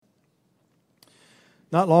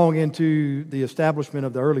Not long into the establishment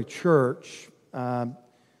of the early church,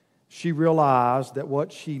 she realized that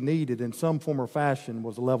what she needed in some form or fashion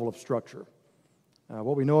was a level of structure.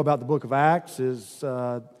 What we know about the book of Acts is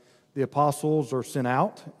the apostles are sent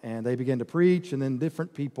out and they begin to preach, and then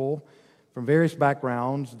different people from various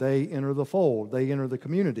backgrounds, they enter the fold, they enter the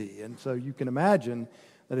community. And so you can imagine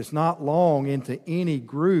that it's not long into any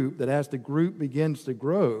group that as the group begins to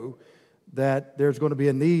grow, that there's going to be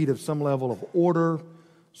a need of some level of order,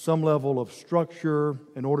 some level of structure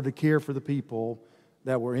in order to care for the people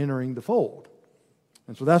that were entering the fold.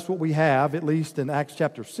 And so that's what we have, at least in Acts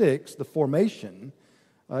chapter 6, the formation,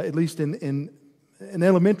 at least in an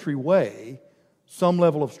elementary way, some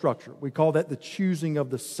level of structure. We call that the choosing of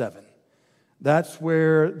the seven. That's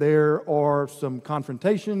where there are some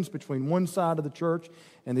confrontations between one side of the church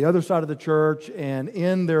and the other side of the church, and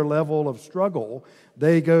in their level of struggle,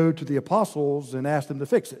 they go to the apostles and ask them to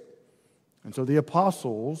fix it. And so the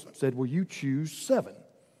apostles said, well, you choose seven.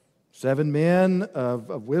 7 men of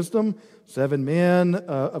wisdom, 7 men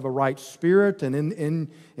of a right spirit, and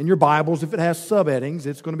in your Bibles, if it has subheadings,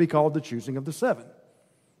 it's going to be called the choosing of the seven.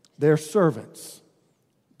 They're servants,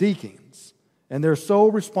 deacons, and their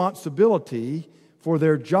sole responsibility for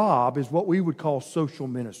their job is what we would call social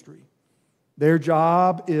ministry. Their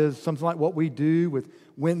job is something like what we do with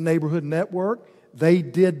Winton Neighborhood Network. They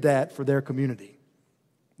did that for their community.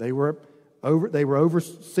 They were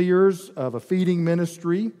overseers of a feeding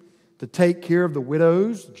ministry to take care of the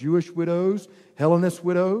widows, Jewish widows, Hellenist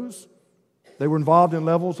widows. They were involved in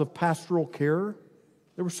levels of pastoral care.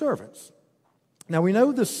 They were servants. Now we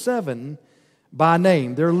know the 7 by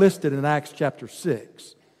name. They're listed in Acts chapter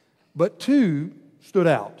 6. But 2 stood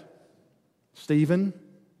out, Stephen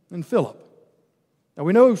and Philip. Now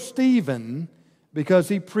we know Stephen because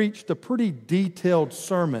he preached a pretty detailed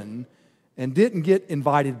sermon and didn't get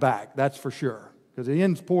invited back, that's for sure, because it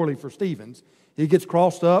ends poorly for Stephen's. He gets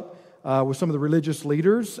crossed up with some of the religious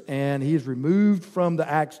leaders, and he is removed from the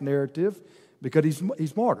Acts narrative because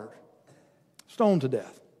he's martyred, stoned to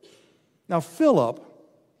death. Now Philip,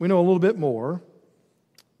 we know a little bit more,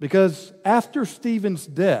 because after Stephen's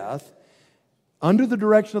death, under the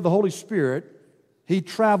direction of the Holy Spirit, he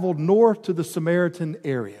traveled north to the Samaritan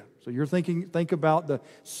area. So think about the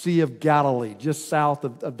Sea of Galilee, just south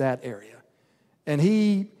of that area. And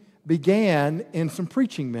he began in some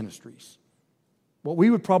preaching ministries, what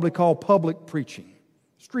we would probably call public preaching,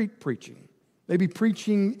 street preaching, maybe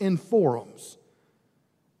preaching in forums.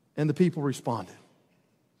 And the people responded.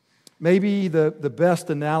 Maybe the best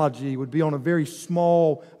analogy would be on a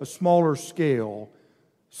smaller scale.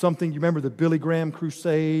 Something, you remember the Billy Graham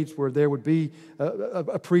crusades where there would be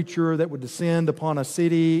a preacher that would descend upon a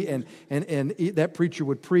city and that preacher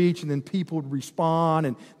would preach and then people would respond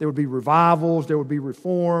and there would be revivals, there would be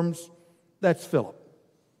reforms. That's Philip.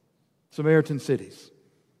 Samaritan cities.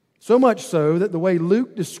 So much so that the way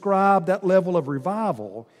Luke described that level of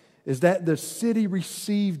revival is that the city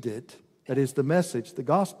received it, that is the message, the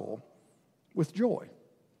gospel, with joy.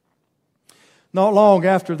 Not long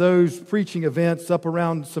after those preaching events up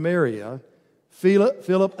around Samaria,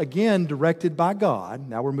 Philip, again directed by God,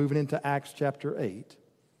 now we're moving into Acts chapter 8,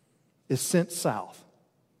 is sent south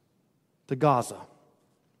to Gaza,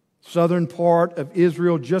 southern part of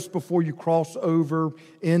Israel, just before you cross over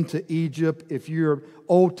into Egypt. If you're an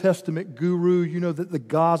Old Testament guru, you know that the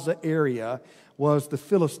Gaza area was the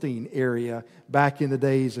Philistine area back in the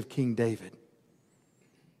days of King David.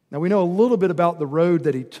 Now, we know a little bit about the road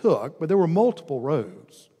that he took, but there were multiple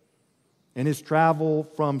roads in his travel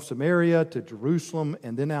from Samaria to Jerusalem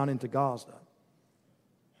and then out into Gaza.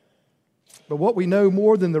 But what we know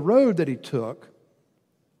more than the road that he took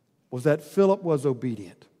was that Philip was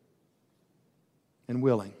obedient and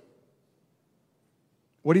willing.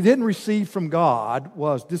 What he didn't receive from God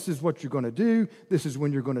was, this is what you're going to do, this is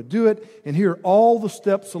when you're going to do it, and here are all the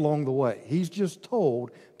steps along the way. He's just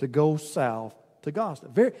told to go south to Gaza.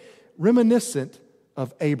 Very reminiscent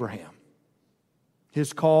of Abraham.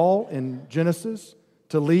 His call in Genesis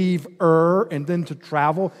to leave Ur and then to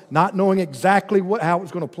travel, not knowing exactly how it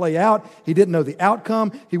was going to play out. He didn't know the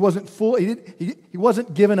outcome. He wasn't he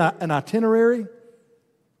wasn't given an itinerary.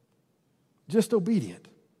 Just obedient.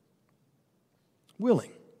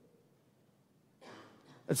 Willing.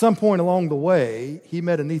 At some point along the way, he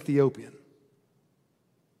met an Ethiopian.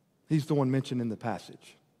 He's the one mentioned in the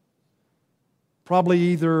passage. Probably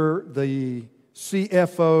either the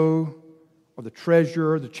CFO or the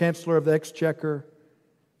treasurer, the chancellor of the exchequer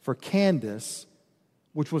for Candace,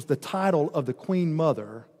 which was the title of the queen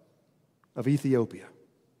mother of Ethiopia.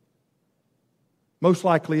 Most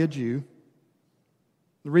likely a Jew.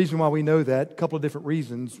 The reason why we know that, a couple of different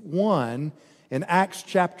reasons. One, in Acts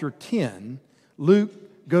chapter 10,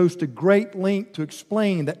 Luke goes to great length to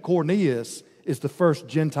explain that Cornelius is the first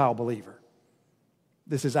Gentile believer.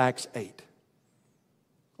 This is Acts 8.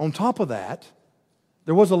 On top of that,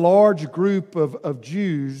 there was a large group of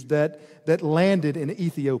Jews that landed in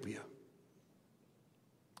Ethiopia.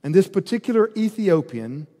 And this particular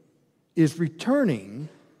Ethiopian is returning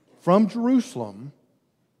from Jerusalem,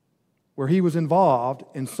 where he was involved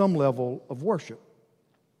in some level of worship.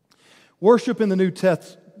 Worship in the New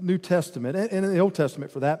Testament, and in the Old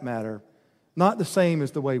Testament for that matter, not the same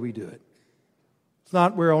as the way we do it. It's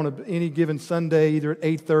not where on any given Sunday, either at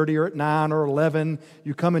 8:30 or at 9 or 11,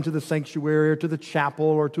 you come into the sanctuary or to the chapel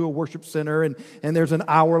or to a worship center and there's an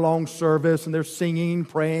hour-long service and there's singing,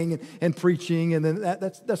 praying, and preaching. And then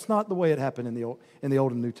that's not the way it happened in the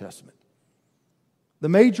Old and New Testament. The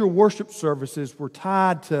major worship services were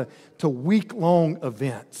tied to week-long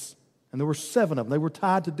events. And there were 7 of them. They were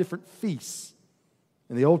tied to different feasts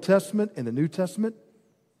in the Old Testament and the New Testament.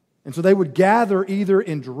 And so they would gather either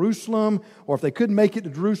in Jerusalem, or if they couldn't make it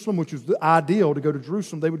to Jerusalem, which was the ideal to go to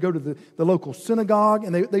Jerusalem, they would go to the local synagogue.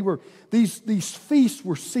 And these feasts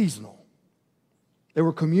were seasonal. They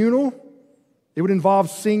were communal. It would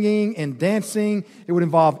involve singing and dancing. It would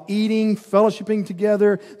involve eating, fellowshipping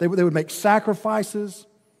together. They would make sacrifices.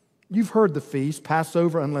 You've heard the feast: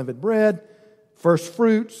 Passover, unleavened bread, first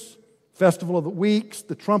fruits, festival of the weeks,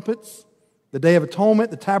 the trumpets, the Day of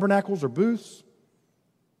Atonement, the tabernacles or booths.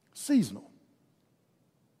 Seasonal.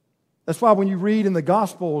 That's why when you read in the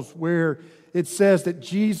Gospels where it says that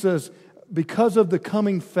Jesus, because of the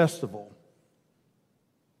coming festival,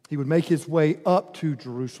 he would make his way up to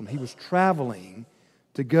Jerusalem. He was traveling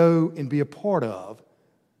to go and be a part of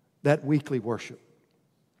that weekly worship.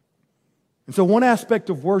 And so one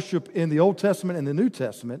aspect of worship in the Old Testament and the New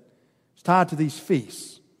Testament is tied to these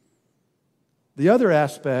feasts. The other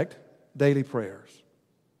aspect, daily prayers,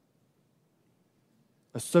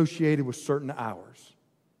 associated with certain hours.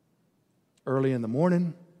 Early in the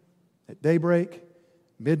morning, at daybreak,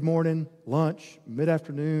 mid-morning, lunch,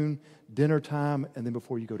 mid-afternoon, dinner time, and then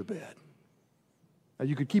before you go to bed. Now,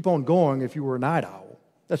 you could keep on going if you were a night owl.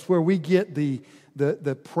 That's where we get the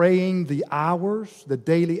praying, the hours, the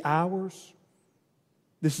daily hours.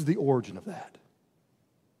 This is the origin of that.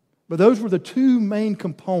 But those were the 2 main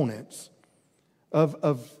components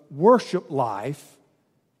of worship life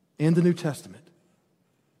in the New Testament.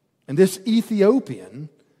 And this Ethiopian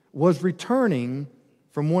was returning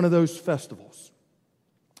from one of those festivals,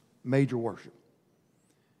 major worship.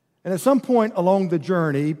 And at some point along the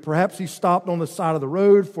journey, perhaps he stopped on the side of the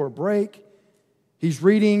road for a break. He's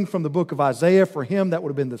reading from the book of Isaiah. For him, that would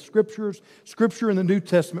have been the Scriptures. Scripture in the New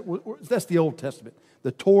Testament, that's the Old Testament.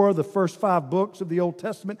 The Torah, the first 5 books of the Old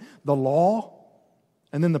Testament, the law,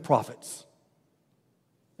 and then the prophets.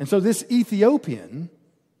 And so this Ethiopian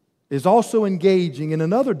is also engaging in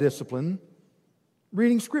another discipline,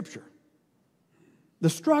 reading Scripture. The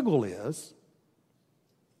struggle is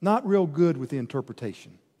not real good with the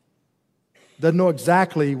interpretation. Doesn't know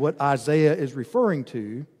exactly what Isaiah is referring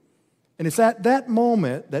to. And it's at that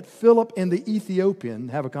moment that Philip and the Ethiopian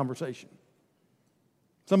have a conversation.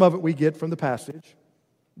 Some of it we get from the passage.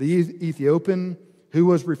 The Ethiopian who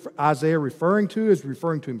was Isaiah referring to is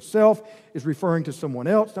referring to himself, is referring to someone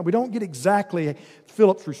else. Now, we don't get exactly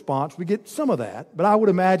Philip's response. We get some of that, but I would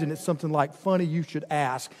imagine it's something like, funny you should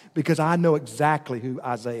ask, because I know exactly who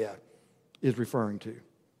Isaiah is referring to.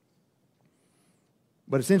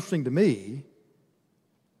 But it's interesting to me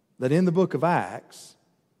that in the book of Acts,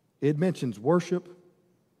 it mentions worship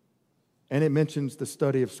and it mentions the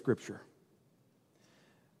study of Scripture.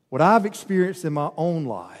 What I've experienced in my own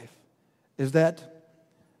life is that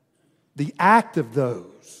the act of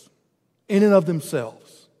those, in and of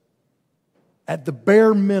themselves, at the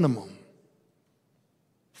bare minimum,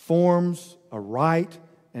 forms a right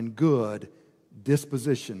and good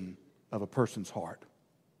disposition of a person's heart.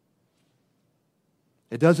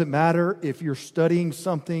 It doesn't matter if you're studying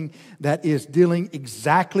something that is dealing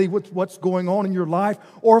exactly with what's going on in your life,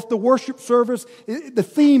 or if the worship service, the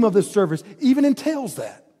theme of the service, even entails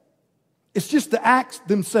that. It's just the acts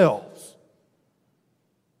themselves.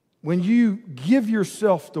 When you give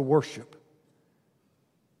yourself to worship,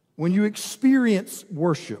 when you experience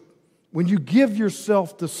worship, when you give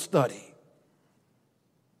yourself to study,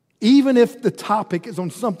 even if the topic is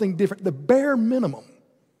on something different, the bare minimum,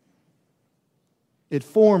 it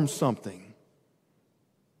forms something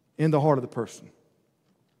in the heart of the person.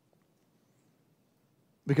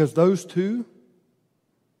 Because those two,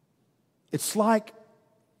 it's like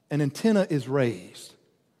an antenna is raised.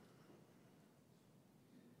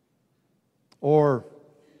 Or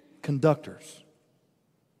conductors,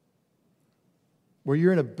 where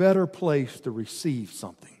you're in a better place to receive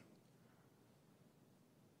something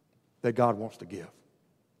that God wants to give.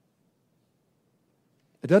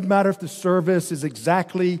 It doesn't matter if the service is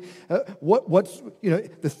exactly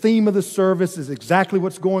the theme of the service is exactly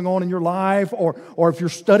what's going on in your life, or if you're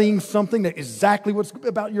studying something that is exactly what's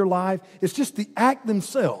about your life. It's just the act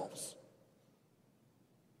themselves.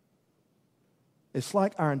 It's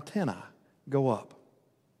like our antennae go up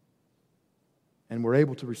and we're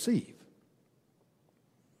able to receive.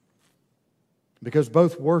 Because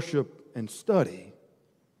both worship and study,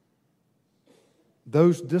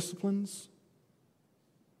 those disciplines,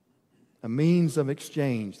 a means of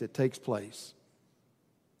exchange that takes place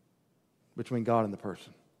between God and the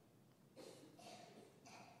person.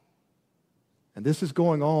 And this is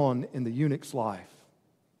going on in the eunuch's life,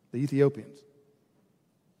 the Ethiopians.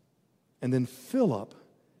 And then Philip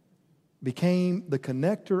became the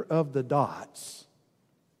connector of the dots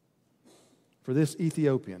for this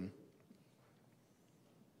Ethiopian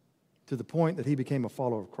to the point that he became a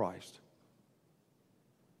follower of Christ.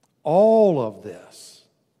 All of this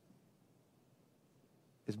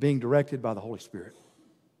is being directed by the Holy Spirit.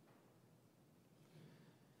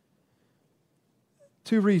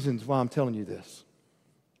 Two reasons why I'm telling you this.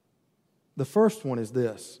 The first one is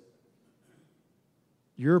this: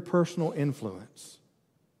 your personal influence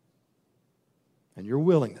and your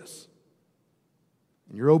willingness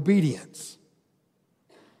and your obedience,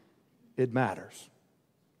 it matters.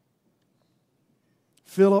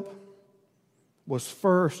 Philip was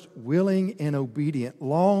first willing and obedient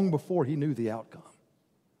long before he knew the outcome.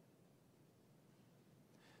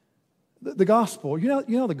 The gospel, you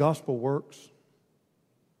know how the gospel works?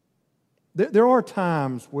 There are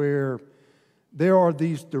times where there are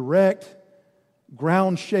these direct,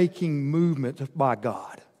 ground-shaking movements by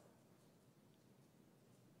God,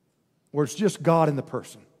 where it's just God and the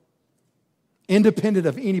person, independent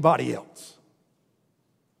of anybody else.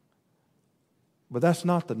 But that's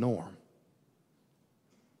not the norm.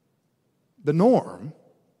 The norm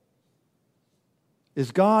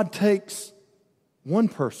is God takes one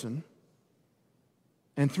person,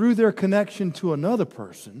 and through their connection to another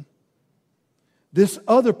person, this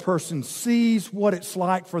other person sees what it's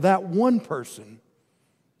like for that one person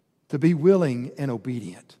to be willing and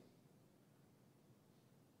obedient.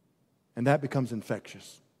 And that becomes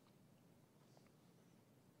infectious.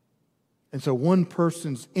 And so one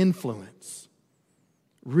person's influence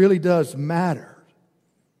really does matter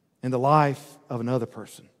in the life of another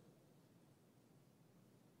person.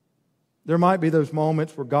 There might be those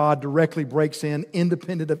moments where God directly breaks in,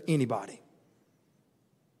 independent of anybody.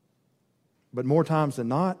 But more times than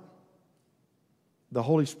not, the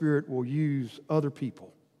Holy Spirit will use other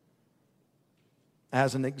people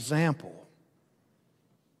as an example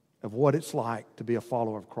of what it's like to be a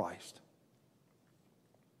follower of Christ.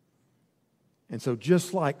 And so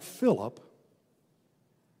just like Philip,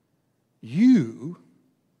 you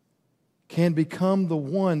can become the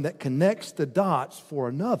one that connects the dots for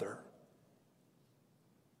another.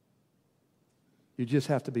 You just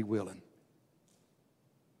have to be willing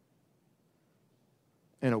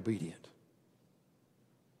and obedient.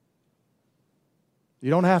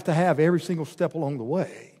 You don't have to have every single step along the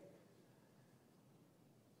way,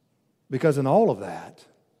 because in all of that,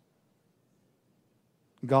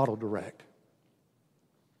 God will direct.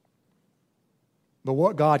 But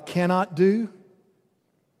what God cannot do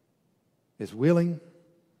is willing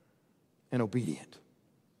and obedient.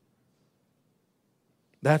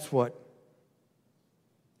 That's what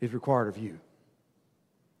is required of you.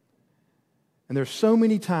 And there's so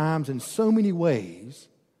many times and so many ways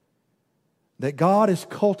that God is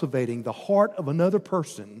cultivating the heart of another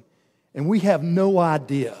person, and we have no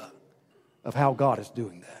idea of how God is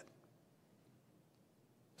doing that.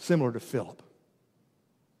 Similar to Philip.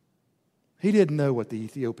 He didn't know what the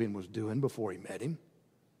Ethiopian was doing before he met him.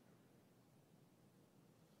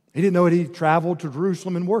 He didn't know that he traveled to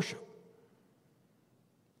Jerusalem and worship.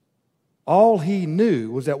 All he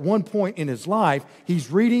knew was at one point in his life,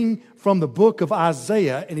 he's reading from the book of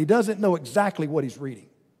Isaiah, and he doesn't know exactly what he's reading.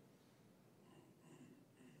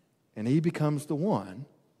 And he becomes the one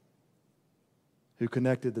who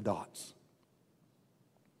connected the dots.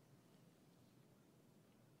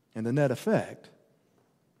 And the net effect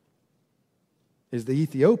is the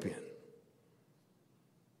Ethiopian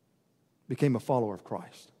became a follower of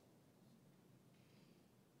Christ.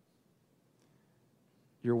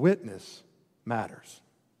 Your witness matters.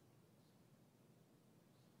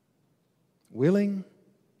 Willing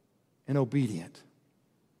and obedient.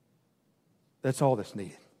 That's all that's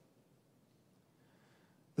needed.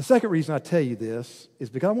 The second reason I tell you this is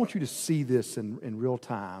because I want you to see this in real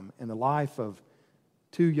time in the life of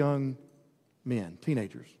two young men,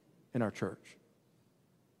 teenagers in our church.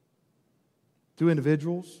 Two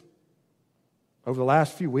individuals over the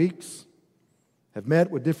last few weeks have met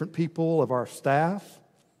with different people of our staff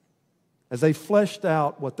as they fleshed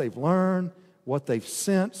out what they've learned, what they've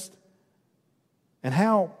sensed, and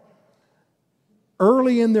how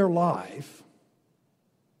early in their life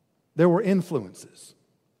there were influences.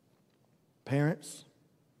 Parents,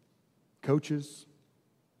 coaches,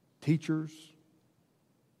 teachers,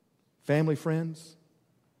 family friends,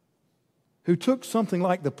 who took something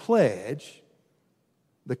like the pledge,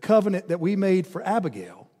 the covenant that we made for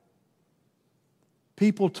Abigail.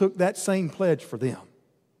 People took that same pledge for them.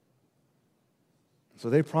 So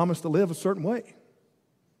they promised to live a certain way,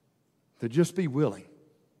 to just be willing,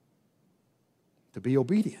 to be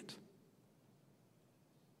obedient.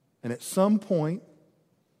 And at some point,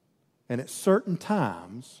 and at certain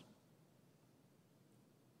times,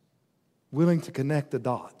 willing to connect the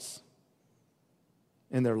dots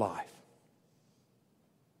in their life.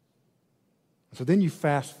 So then you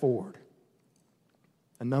fast forward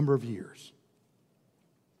a number of years,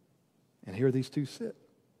 and here these two sit.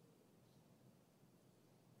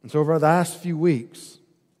 And so over the last few weeks,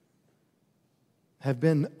 have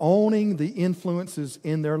been owning the influences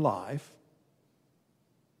in their life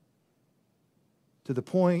to the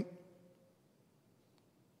point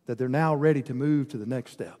that they're now ready to move to the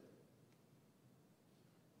next step.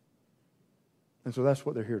 And so that's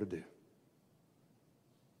what they're here to do.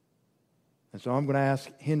 And so I'm going to ask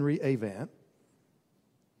Henry Avant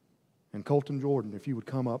and Colton Jordan if you would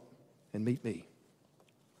come up and meet me.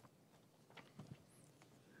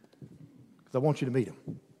 Because I want you to meet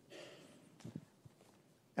them.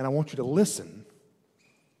 And I want you to listen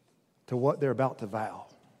to what they're about to vow.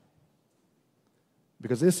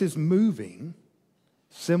 Because this is moving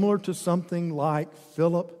similar to something like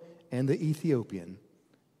Philip and the Ethiopian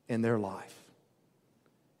in their life.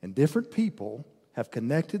 And different people have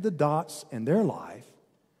connected the dots in their life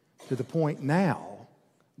to the point now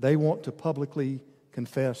they want to publicly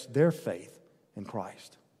confess their faith in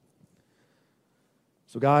Christ.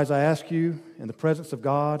 So guys, I ask you, in the presence of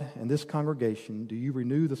God and this congregation, do you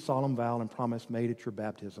renew the solemn vow and promise made at your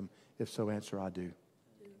baptism? If so, answer, I do.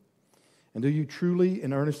 And do you truly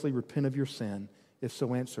and earnestly repent of your sin? If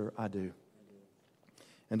so, answer, I do.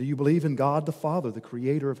 And do you believe in God the Father, the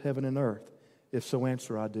creator of heaven and earth? If so,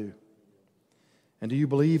 answer, I do. And do you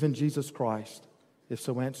believe in Jesus Christ? If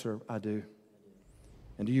so, answer, I do.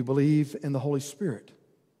 And do you believe in the Holy Spirit?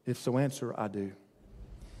 If so, answer, I do.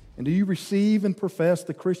 And do you receive and profess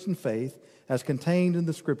the Christian faith as contained in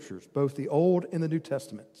the Scriptures, both the Old and the New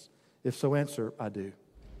Testaments? If so, answer, I do.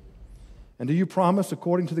 And do you promise,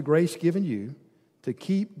 according to the grace given you, to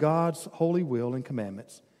keep God's holy will and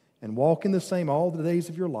commandments and walk in the same all the days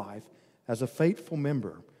of your life as a faithful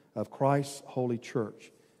member of Christ's holy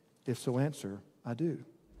church? If so, answer, I do.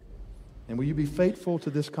 And will you be faithful to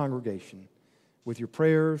this congregation with your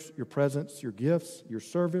prayers, your presence, your gifts, your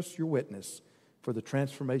service, your witness for the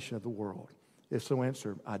transformation of the world? If so,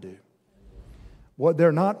 answer, I do. What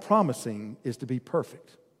they're not promising is to be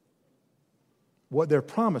perfect. What they're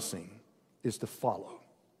promising is to follow.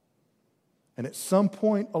 And at some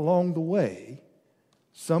point along the way,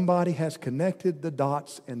 somebody has connected the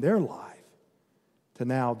dots in their life to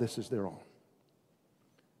now this is their own.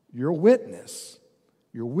 Your witness,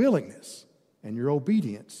 your willingness, and your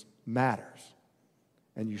obedience matters.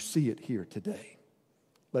 And you see it here today.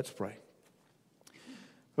 Let's pray.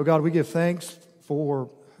 Oh God, we give thanks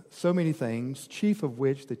for so many things, chief of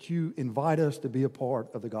which that you invite us to be a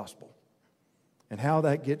part of the gospel and how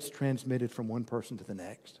that gets transmitted from one person to the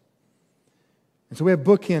next. And so we have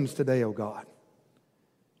bookends today, oh God.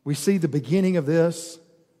 We see the beginning of this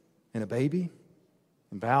in a baby,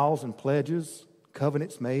 and vows and pledges,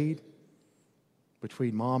 covenants made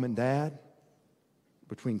between mom and dad,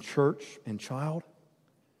 between church and child.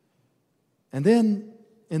 And then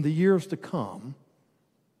in the years to come,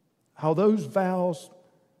 how those vows,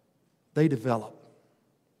 they develop.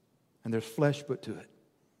 And there's flesh put to it.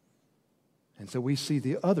 And so we see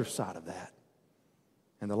the other side of that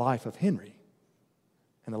in the life of Henry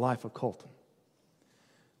and the life of Colton.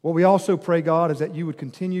 What we also pray, God, is that you would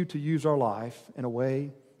continue to use our life in a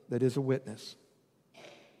way that is a witness,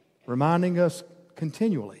 reminding us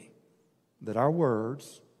continually that our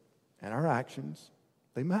words and our actions,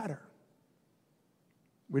 they matter.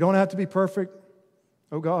 We don't have to be perfect,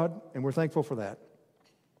 oh God, and we're thankful for that.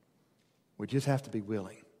 We just have to be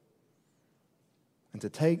willing and to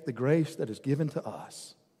take the grace that is given to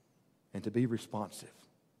us and to be responsive,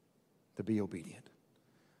 to be obedient.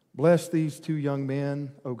 Bless these two young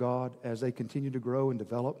men, O God, as they continue to grow and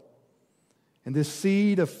develop. And this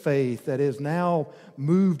seed of faith that is now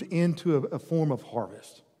moved into a form of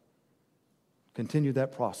harvest. Continue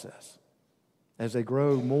that process as they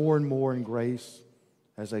grow more and more in grace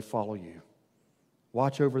as they follow you.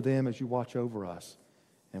 Watch over them as you watch over us.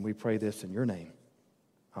 And we pray this in your name.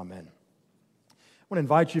 Amen. I want to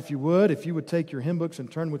invite you, if you would take your hymn books and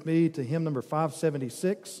turn with me to hymn number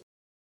 576.